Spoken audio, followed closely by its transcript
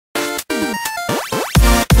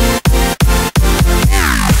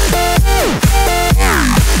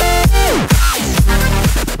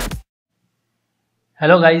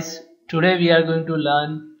Hello guys, today we are going to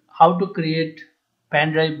learn how to create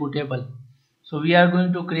pen drive bootable. So we are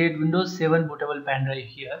going to create Windows 7 bootable pen drive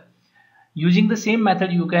here. Using the same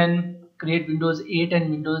method you can create Windows 8 and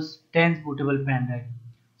Windows 10 bootable pen drive.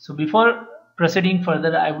 So before proceeding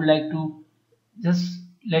further, I would like to just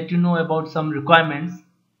let you know about some requirements.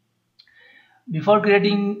 Before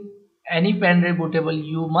creating any pen drive bootable,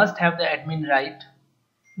 you must have the admin right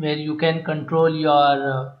where you can control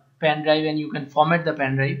your pen drive and you can format the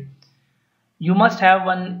pen drive. You must have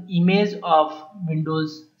one image of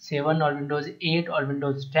Windows 7 or Windows 8 or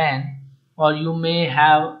Windows 10, or you may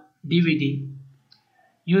have DVD.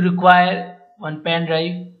 You require one pen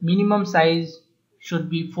drive. Minimum size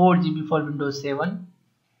should be 4 GB for Windows 7.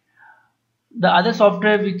 The other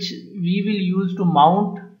software which we will use to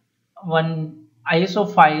mount one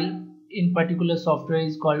ISO file in particular software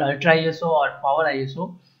is called Ultra ISO or Power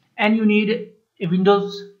ISO, and you need a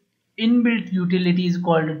Windows inbuilt utility is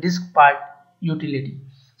called disk part utility.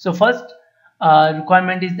 So first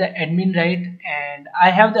requirement is the admin right, and I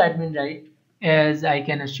have the admin right as I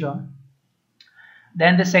can assure.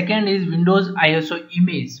 Then the second is Windows ISO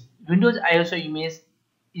image. Windows ISO image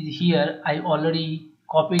is here. I already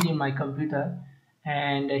copied in my computer,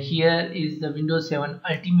 and here is the Windows 7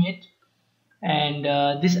 Ultimate,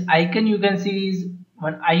 and this icon you can see is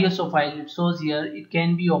one ISO file. It shows here it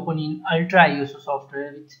can be opened in Ultra ISO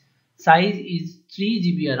software, which size is 3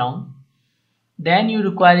 GB around. Then you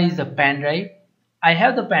require is the pen drive. I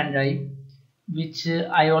have the pen drive which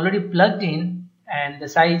I already plugged in, and the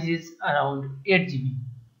size is around 8 GB.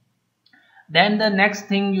 Then the next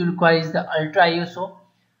thing you require is the Ultra ISO.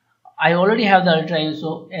 I already have the Ultra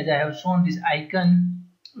ISO, as I have shown. This icon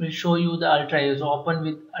will show you the Ultra ISO. Open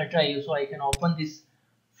with Ultra ISO. I can open this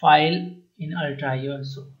file in Ultra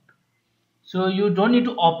ISO. So you don't need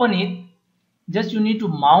to open it, just you need to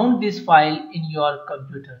mount this file in your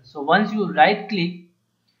computer. So once you right click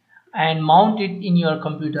and mount it in your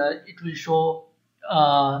computer, it will show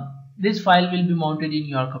this file will be mounted in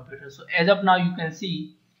your computer. So as of now you can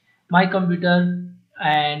see my computer,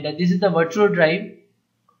 and this is the virtual drive.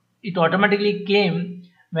 It automatically came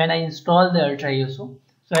when I installed the Ultra ISO.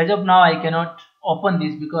 So as of now I cannot open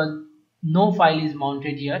this because no file is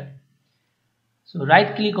mounted yet. So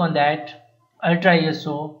right click on that Ultra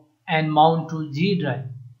ISO and mount to G drive,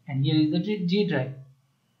 and here is the G drive.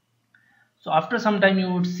 So after some time you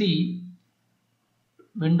would see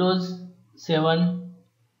Windows 7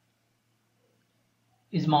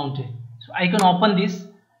 is mounted. So I can open this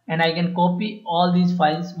and I can copy all these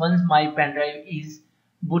files once my pen drive is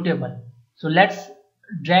bootable. So let's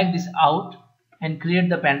drag this out and create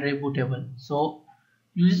the pen drive bootable. So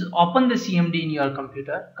you just open the CMD in your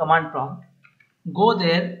computer, command prompt, go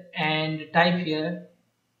there and type here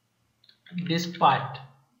disk part.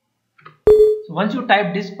 So once you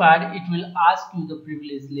type disk part, it will ask you the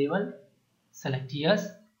privilege level. Select yes,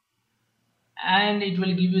 and it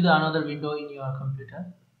will give you the another window in your computer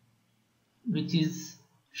which is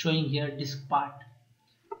showing here disk part.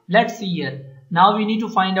 Let's see here. Now we need to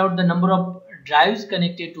find out the number of drives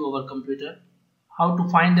connected to our computer. How to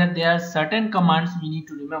find that? There are certain commands we need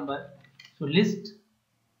to remember. So list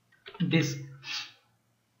disk.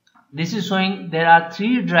 This is showing there are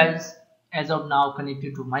 3 drives as of now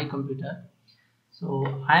connected to my computer.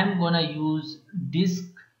 So I am gonna use disk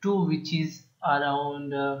 2, which is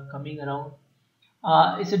around coming around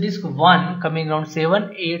it's a disk 1 coming around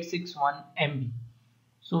 7861 MB.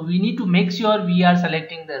 So we need to make sure we are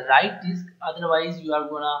selecting the right disk, otherwise you are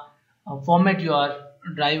gonna format your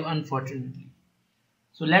drive unfortunately.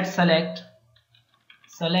 So let's select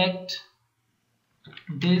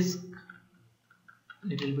disk,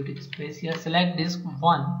 little bit space here, select disk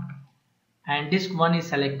 1, and disk 1 is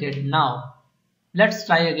selected. Now let's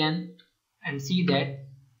try again and see that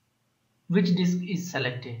which disk is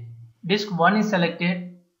selected. Disk 1 is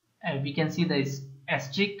selected, and we can see there is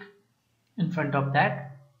asterisk in front of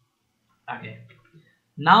that. Okay,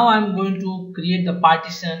 now I'm going to create the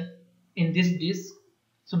partition in this disk.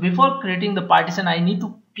 So before creating the partition I need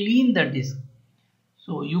to clean the disk.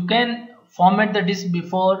 So you can format the disk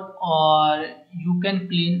before or you can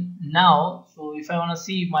clean now. So if I want to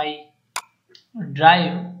see my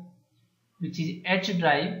drive, which is H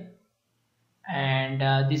drive,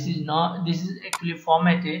 and this is actually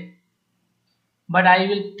formatted, but I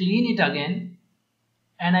will clean it again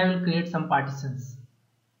and I will create some partitions.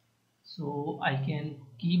 So I can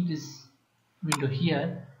keep this window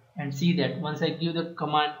here and see that once I give the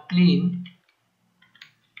command clean,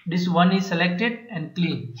 this one is selected and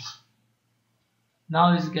clean.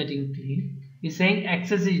 Now it's getting clean. It's saying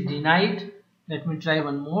access is denied. Let me try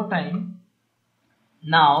one more time.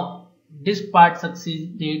 Now this part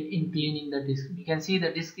succeeded in cleaning the disk. We can see the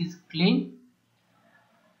disk is clean.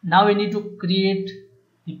 Now we need to create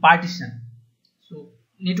the partition. So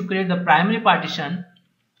need to create the primary partition.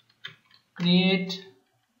 Create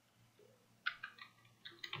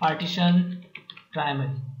partition primary,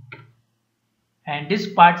 and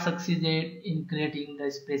this part succeeded in creating the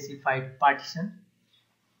specified partition.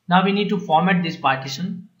 Now we need to format this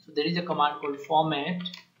partition. So there is a command called format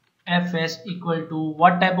fs equal to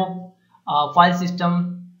what type of file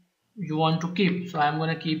system you want to keep. So I am going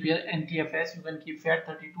to keep here NTFS. You can keep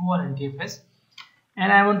FAT32 or NTFS,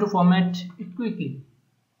 and I want to format it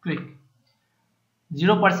quick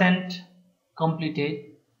 0% completed.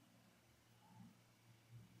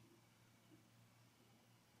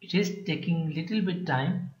 It is taking little bit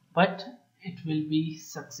time, but it will be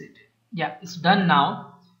succeed. Yeah, it's done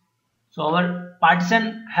now. So our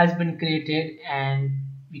partition has been created, and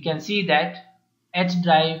we can see that H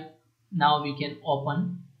drive now we can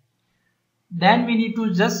open. Then we need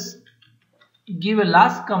to just give a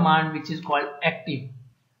last command which is called active.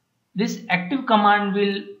 This active command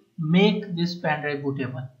will make this pen drive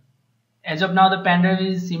bootable. As of now, the pen drive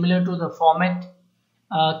is similar to the format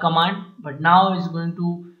command, but now it's going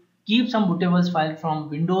to keep some bootable file from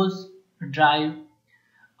Windows drive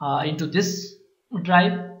into this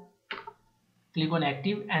drive. Click on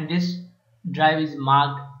active, and this drive is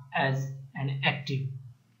marked as an active.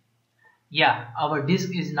 Yeah, our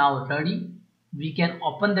disk is now ready. We can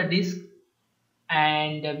open the disk,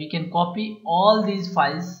 and we can copy all these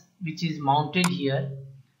files which is mounted here.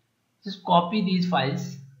 Just copy these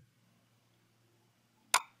files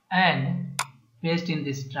and paste in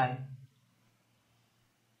this drive.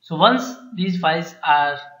 So once these files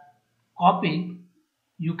are copied,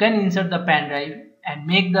 you can insert the pen drive and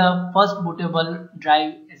make the first bootable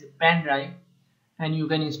drive as a pen drive, and you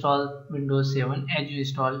can install Windows 7 as you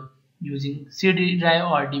install using CD drive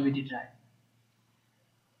or DVD drive.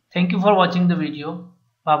 Thank you for watching the video.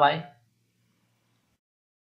 Bye bye.